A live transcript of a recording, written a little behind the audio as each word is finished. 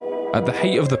At the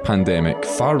height of the pandemic,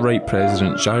 far-right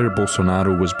President Jair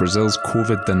Bolsonaro was Brazil's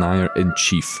COVID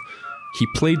denier-in-chief. He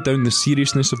played down the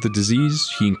seriousness of the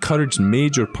disease, he encouraged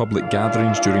major public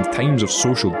gatherings during times of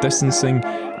social distancing,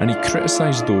 and he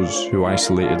criticised those who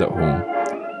isolated at home.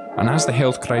 And as the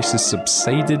health crisis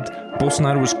subsided,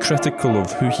 Bolsonaro was critical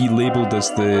of who he labelled as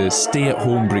the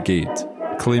stay-at-home brigade,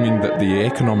 claiming that the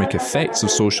economic effects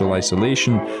of social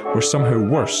isolation were somehow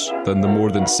worse than the more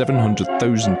than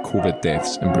 700,000 COVID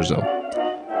deaths in Brazil.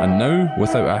 And now,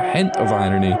 without a hint of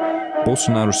irony,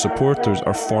 Bolsonaro's supporters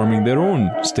are forming their own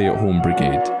stay-at-home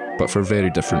brigade, but for very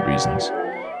different reasons.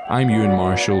 I'm Ewan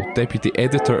Marshall, Deputy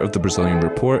Editor of the Brazilian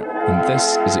Report, and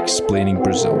this is Explaining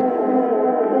Brazil.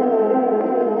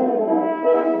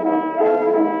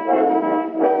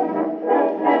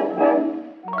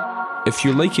 If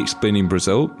you like Explaining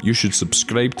Brazil, you should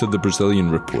subscribe to the Brazilian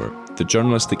Report, the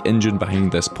journalistic engine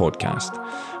behind this podcast.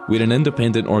 We're an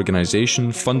independent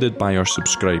organisation funded by our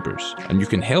subscribers, and you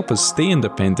can help us stay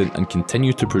independent and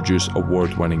continue to produce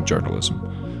award-winning journalism.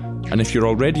 And if you're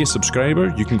already a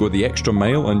subscriber, you can go the extra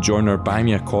mile and join our Buy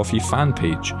Me a Coffee fan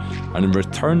page. And in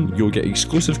return, you'll get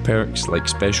exclusive perks like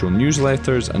special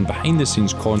newsletters and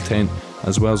behind-the-scenes content,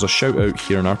 as well as a shout-out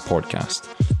here on our podcast.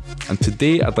 And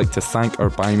today I'd like to thank our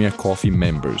Buy Me a Coffee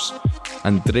members: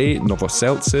 Andrei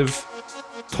Novoseltsev,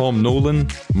 Tom Nolan,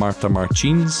 Marta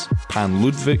Martins, Pan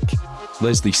Ludwig,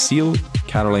 Leslie Seal,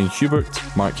 Caroline Hubert,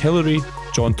 Mark Hillary,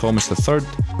 John Thomas III,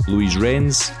 Louise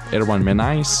Renz, Erwan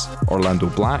Menais, Orlando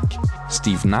Black,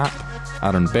 Steve Knapp,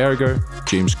 Aaron Berger,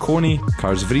 James Coney,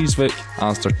 Kars Vriesvik,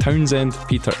 Alistair Townsend,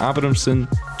 Peter Abramson,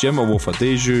 Jim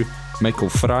Awofadeju, Michael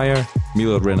Fryer,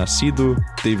 Mila Renasido,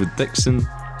 David Dixon,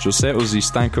 Jose Ozi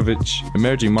Stankovic,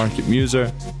 Emerging Market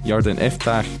Muser, Yarden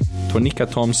Eftach, Tonika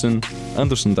Thompson,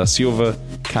 Anderson da Silva,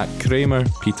 Kat Kramer,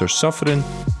 Peter Suffren,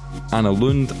 Anna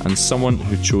Lund, and someone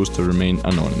who chose to remain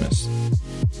anonymous.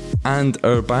 And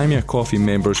our Buy Me a Coffee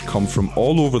members come from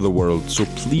all over the world, so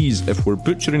please, if we're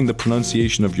butchering the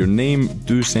pronunciation of your name,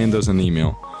 do send us an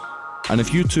email. And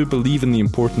if you too believe in the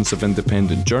importance of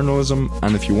independent journalism,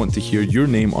 and if you want to hear your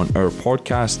name on our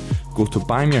podcast, go to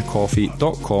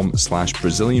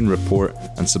buymeacoffee.com/Brazilian Report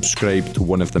and subscribe to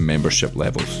one of the membership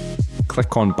levels.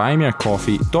 Click on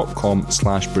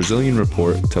buymeacoffee.com/Brazilian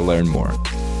Report to learn more.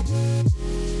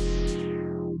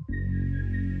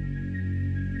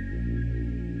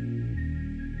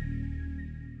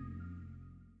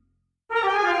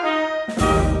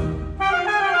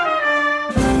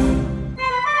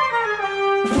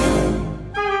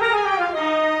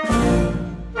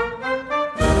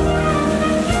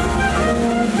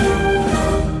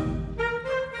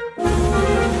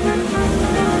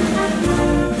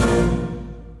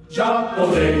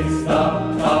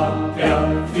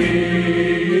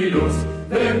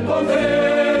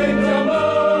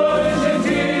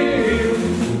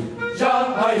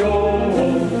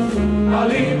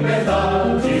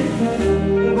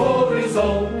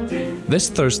 This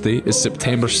Thursday is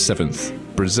September 7th,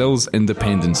 Brazil's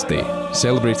Independence Day,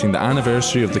 celebrating the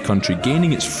anniversary of the country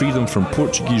gaining its freedom from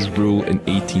Portuguese rule in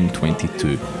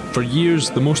 1822. For years,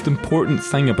 the most important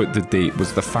thing about the date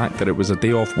was the fact that it was a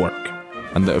day off work,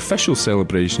 and that official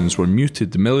celebrations were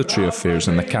muted military affairs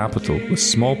in the capital with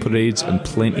small parades and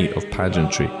plenty of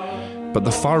pageantry. But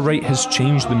the far right has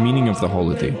changed the meaning of the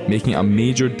holiday, making it a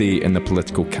major day in the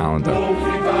political calendar.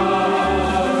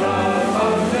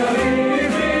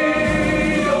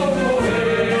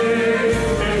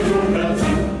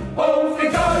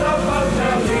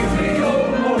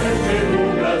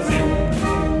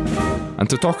 And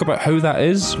to talk about how that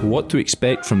is, what to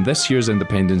expect from this year's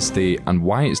Independence Day, and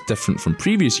why it's different from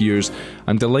previous years,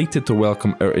 I'm delighted to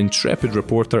welcome our intrepid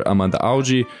reporter Amanda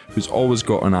Algi, who's always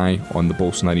got an eye on the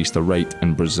Bolsonarista right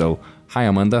in Brazil. Hi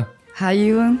Amanda. Hi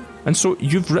Ewan. And so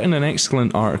you've written an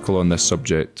excellent article on this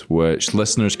subject, which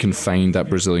listeners can find at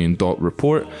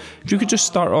Brazilian.report. If you could just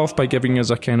start off by giving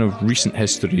us a kind of recent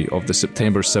history of the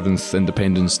September 7th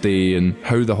Independence Day and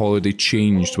how the holiday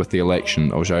changed with the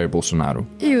election of Jair Bolsonaro.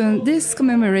 Ewan, these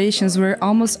commemorations were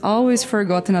almost always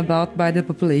forgotten about by the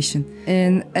population.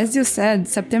 And as you said,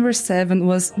 September 7th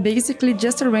was basically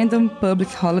just a random public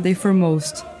holiday for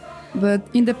most. But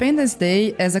Independence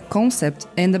Day as a concept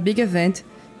and a big event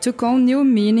took on new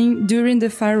meaning during the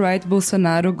far-right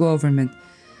Bolsonaro government.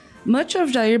 Much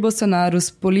of Jair Bolsonaro's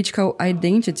political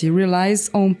identity relies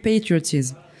on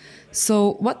patriotism.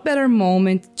 So what better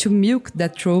moment to milk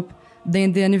that trope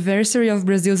than the anniversary of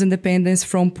Brazil's independence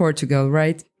from Portugal,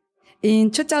 right?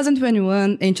 In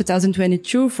 2021 and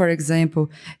 2022, for example,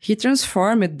 he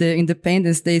transformed the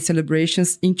Independence Day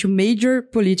celebrations into major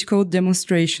political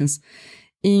demonstrations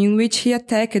in which he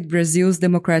attacked Brazil's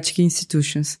democratic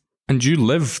institutions. And you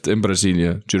lived in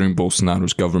Brasilia during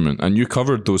Bolsonaro's government, and you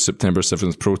covered those September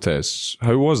 7th protests.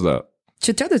 How was that?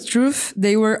 To tell the truth,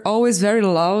 they were always very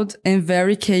loud and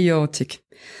very chaotic.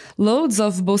 Loads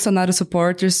of Bolsonaro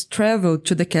supporters traveled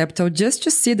to the capital just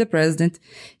to see the president,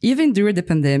 even during the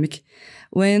pandemic,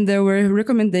 when there were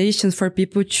recommendations for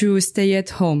people to stay at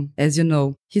home, as you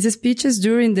know. His speeches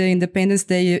during the Independence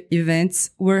Day events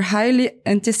were highly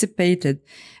anticipated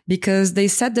because they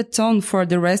set the tone for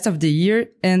the rest of the year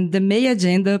and the May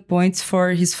agenda points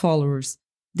for his followers.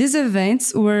 These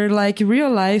events were like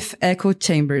real-life echo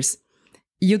chambers.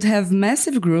 You'd have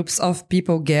massive groups of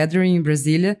people gathering in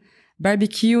Brasilia,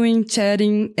 barbecuing,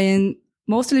 chatting, and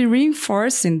mostly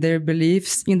reinforcing their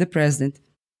beliefs in the president.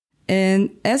 And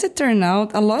as it turned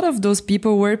out, a lot of those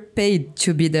people were paid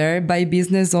to be there by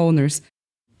business owners.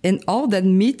 And all that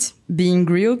meat being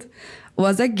grilled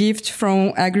was a gift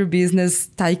from agribusiness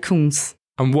tycoons.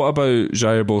 And what about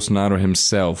Jair Bolsonaro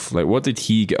himself? What did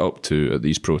he get up to at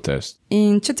these protests?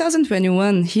 In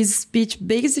 2021, his speech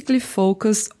basically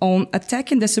focused on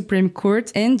attacking the Supreme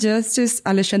Court and Justice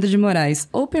Alexandre de Moraes,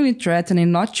 openly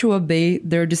threatening not to obey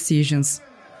their decisions.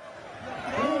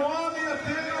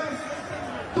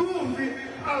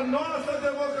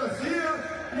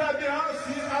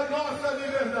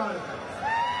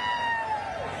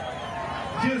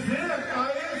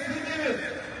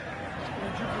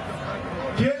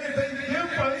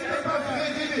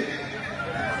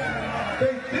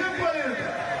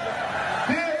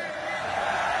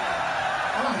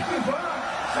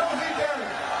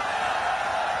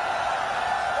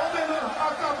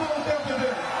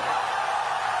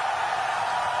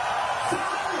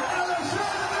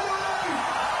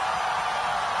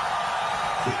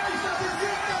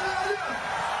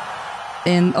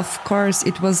 And of course,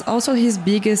 it was also his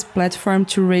biggest platform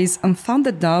to raise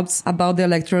unfounded doubts about the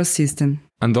electoral system.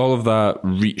 And all of that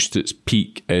reached its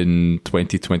peak in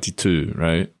 2022,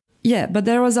 right? Yeah, but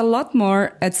there was a lot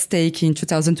more at stake in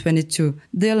 2022.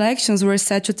 The elections were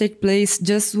set to take place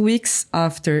just weeks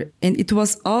after, and it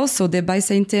was also the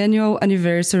bicentennial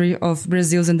anniversary of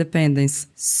Brazil's independence.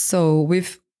 So,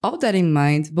 with all that in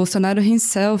mind, Bolsonaro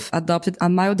himself adopted a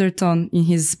milder tone in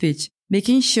his speech,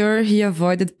 making sure he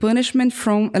avoided punishment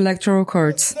from electoral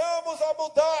courts. Precisamos a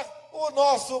mudar o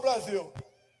nosso Brasil.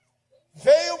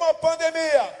 Veio uma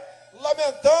pandemia,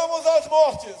 lamentamos as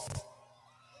mortes.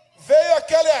 Veio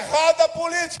aquela errada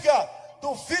política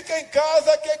do fica em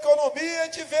casa que a economia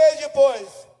te vê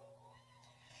depois.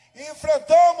 E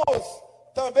enfrentamos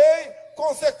também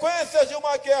consequências de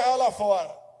uma guerra lá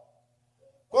fora.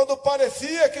 Quando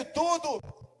parecia que tudo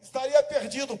estaria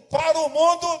perdido para o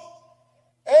mundo,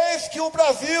 eis que o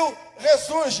Brasil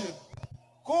ressurge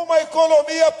com uma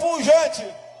economia pujante,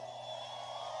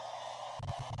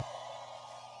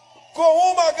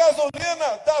 com uma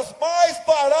gasolina das mais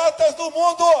baratas do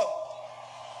mundo,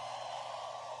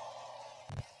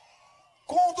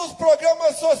 com um dos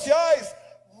programas sociais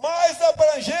mais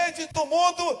abrangentes do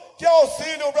mundo, que é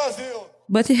Auxílio Brasil.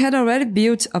 But he had already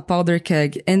built a powder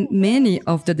keg, and many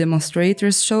of the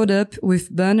demonstrators showed up with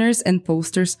banners and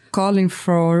posters calling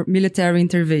for military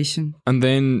intervention. And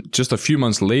then, just a few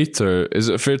months later, is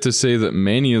it fair to say that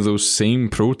many of those same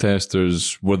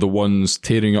protesters were the ones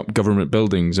tearing up government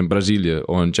buildings in Brasilia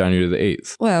on January the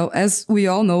 8th? Well, as we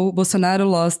all know, Bolsonaro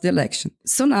lost the election.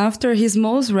 Soon after, his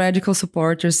most radical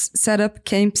supporters set up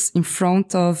camps in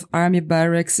front of army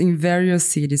barracks in various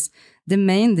cities,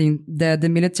 demanding that the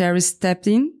military stepped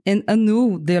in and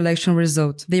annul the election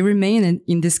result. They remained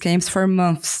in these camps for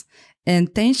months,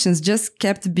 and tensions just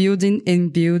kept building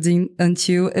and building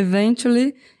until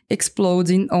eventually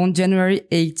exploding on January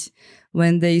 8,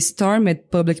 when they stormed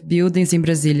public buildings in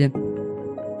Brasilia.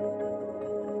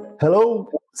 Hello.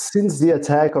 Since the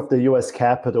attack of the U.S.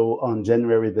 Capitol on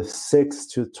January the 6th,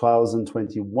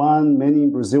 2021, many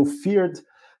in Brazil feared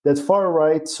that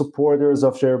far-right supporters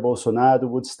of Jair Bolsonaro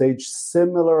would stage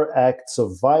similar acts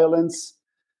of violence.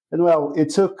 And well,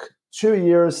 it took 2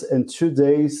 years and 2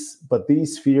 days, but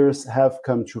these fears have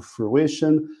come to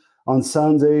fruition. On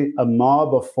Sunday, a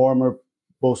mob of former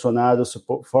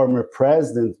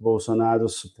President Bolsonaro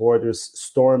supporters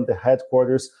stormed the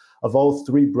headquarters of all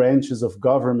three branches of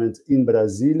government in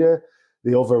Brasilia.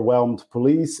 They overwhelmed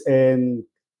police and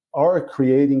are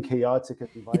creating chaotic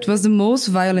environment. It was the most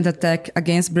violent attack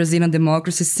against Brazilian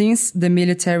democracy since the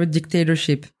military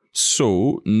dictatorship.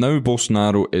 So, now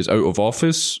Bolsonaro is out of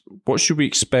office, what should we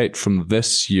expect from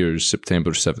this year's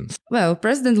September 7th? Well,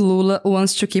 President Lula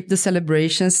wants to keep the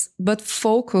celebrations, but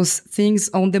focus things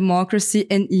on democracy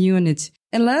and unity.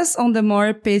 and less on the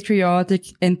more patriotic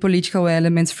and political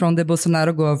elements from the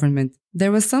Bolsonaro government.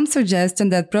 There was some suggestion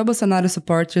that pro-Bolsonaro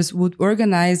supporters would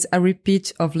organize a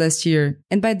repeat of last year.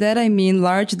 And by that I mean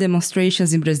large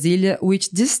demonstrations in Brasilia,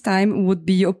 which this time would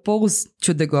be opposed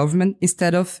to the government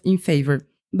instead of in favor.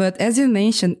 But as you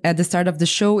mentioned at the start of the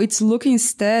show, it's looking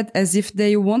instead as if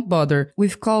they won't bother,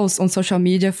 with calls on social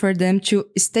media for them to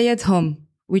stay at home,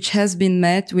 which has been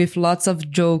met with lots of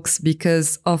jokes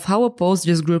because of how opposed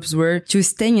these groups were to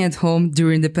staying at home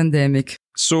during the pandemic.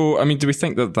 So, I mean, do we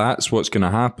think that that's what's going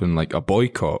to happen, like a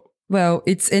boycott? Well,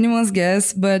 it's anyone's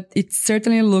guess, but it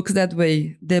certainly looks that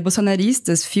way. The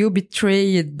Bolsonaristas feel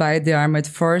betrayed by the armed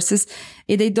forces,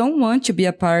 and they don't want to be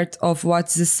a part of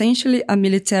what's essentially a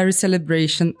military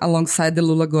celebration alongside the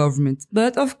Lula government.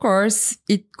 But of course,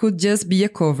 it could just be a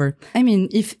cover. I mean,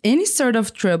 if any sort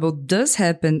of trouble does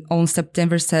happen on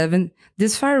September 7,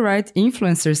 these far-right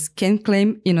influencers can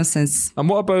claim innocence. And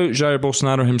what about Jair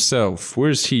Bolsonaro himself?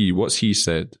 Where's he? What's he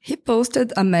said? He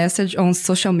posted a message on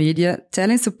social media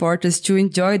telling supporters to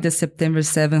enjoy the September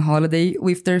 7 holiday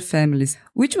with their families,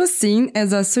 which was seen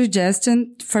as a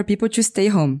suggestion for people to stay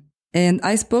home. And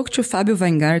I spoke to Fábio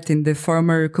Weingarten, the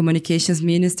former communications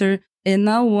minister, and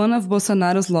now one of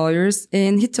Bolsonaro's lawyers,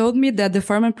 and he told me that the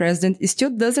former president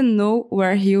still doesn't know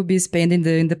where he'll be spending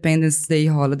the Independence Day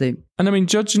holiday. And I mean,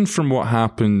 judging from what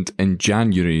happened in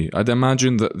January, I'd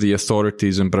imagine that the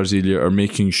authorities in Brasilia are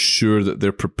making sure that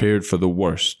they're prepared for the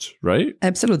worst, right?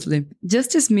 Absolutely.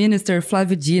 Justice Minister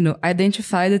Flávio Dino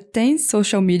identified 10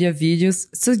 social media videos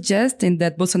suggesting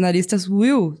that Bolsonaristas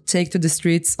will take to the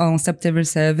streets on September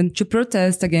 7 to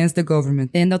protest against the government.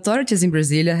 And authorities in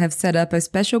Brasilia have set up a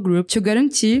special group to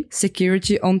guarantee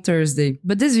security on Thursday.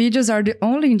 But these videos are the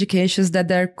only indications that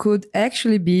there could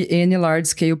actually be any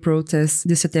large-scale protests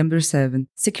this September 7.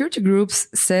 Security groups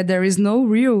said there is no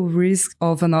real risk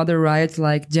of another riot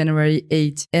like January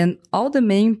 8, and all the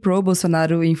main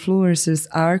pro-Bolsonaro influencers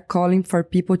are calling for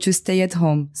people to stay at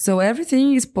home. So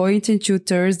everything is pointing to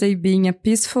Thursday being a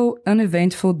peaceful,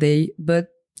 uneventful day, but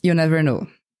you never know.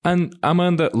 And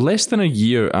Amanda, less than a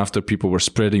year after people were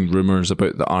spreading rumours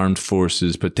about the armed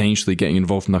forces potentially getting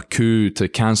involved in a coup to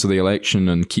cancel the election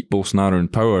and keep Bolsonaro in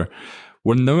power,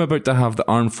 we're now about to have the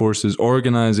armed forces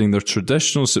organising their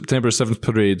traditional September 7th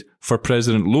parade for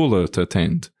President Lula to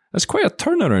attend. That's quite a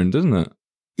turnaround, isn't it?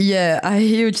 Yeah, a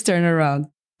huge turnaround.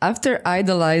 After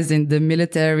idolizing the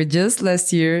military just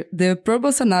last year, the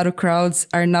pro-Bolsonaro crowds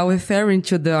are now referring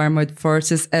to the armed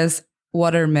forces as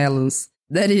watermelons.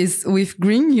 That is, with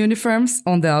green uniforms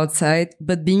on the outside,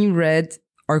 but being red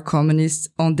or communist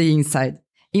on the inside.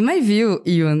 In my view,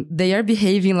 Ewan, they are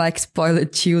behaving like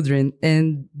spoiled children,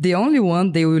 and the only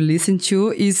one they will listen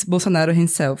to is Bolsonaro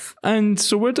himself. And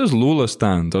so where does Lula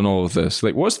stand on all of this?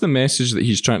 Like, what's the message that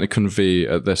he's trying to convey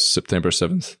at this September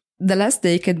 7th? The last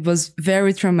decade was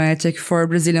very traumatic for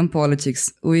Brazilian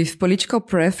politics, with political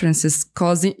preferences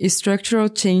causing structural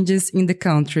changes in the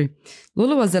country.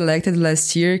 Lula was elected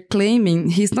last year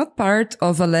claiming he's not part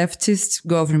of a leftist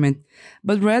government,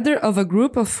 but rather of a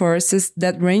group of forces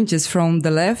that ranges from the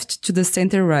left to the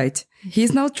center-right.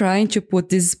 He's now trying to put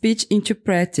this speech into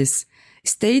practice,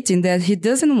 stating that he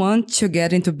doesn't want to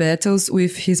get into battles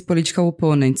with his political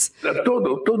opponents.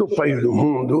 Todo país do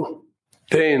mundo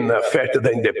tem na festa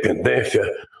da independência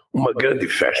uma grande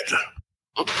festa.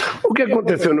 O que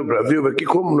aconteceu no Brasil é que,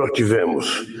 como nós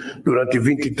tivemos durante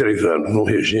 23 anos um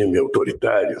regime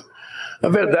autoritário, a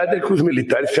verdade é que os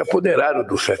militares se apoderaram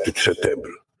do 7 de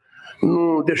setembro.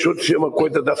 Não deixou de ser uma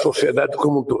coisa da sociedade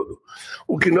como um todo.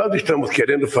 O que nós estamos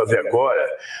querendo fazer agora,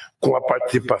 com a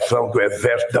participação do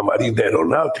Exército, da Marinha e da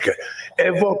Aeronáutica,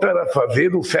 é voltar a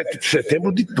fazer o 7 de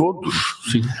setembro de todos.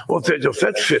 Sim. Ou seja, o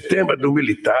 7 de setembro é do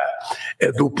militar,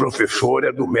 é do professor,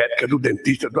 é do médico, é do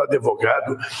dentista, é do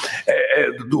advogado,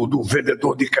 é do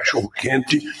vendedor de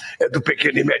cachorro-quente, é do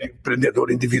pequeno e médio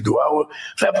empreendedor individual.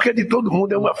 Sabe, porque é de todo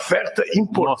mundo, é uma festa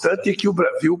importante que o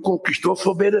Brasil conquistou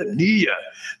soberania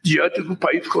diante do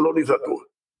país colonizador.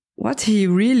 What he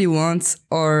really wants,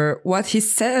 or what he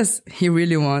says he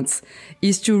really wants,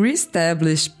 is to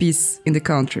re-establish peace in the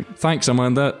country. Thanks,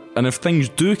 Amanda. And if things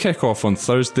do kick off on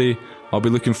Thursday, I'll be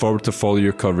looking forward to follow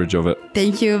your coverage of it.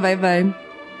 Thank you. Bye-bye.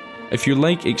 If you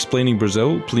like Explaining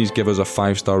Brazil, please give us a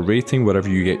 5-star rating wherever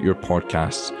you get your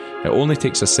podcasts. It only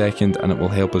takes a second and it will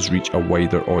help us reach a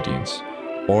wider audience.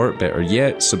 Or, better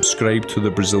yet, subscribe to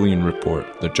The Brazilian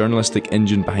Report, the journalistic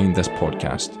engine behind this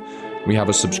podcast. We have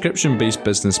a subscription-based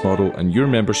business model, and your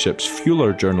memberships fuel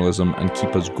our journalism and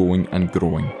keep us going and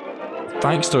growing.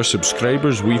 Thanks to our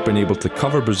subscribers, we've been able to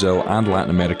cover Brazil and Latin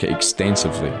America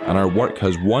extensively, and our work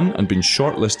has won and been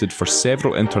shortlisted for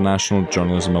several international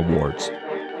journalism awards.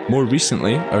 More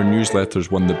recently, our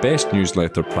newsletters won the Best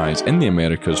Newsletter Prize in the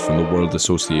Americas from the World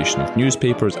Association of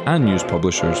Newspapers and News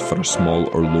Publishers for a small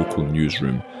or local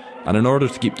newsroom. And in order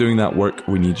to keep doing that work,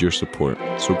 we need your support.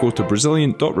 So go to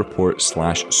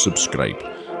Brazilian.report/subscribe.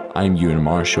 I'm Ewan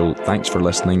Marshall. Thanks for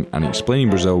listening, and Explaining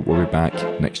Brazil will be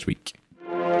back next week.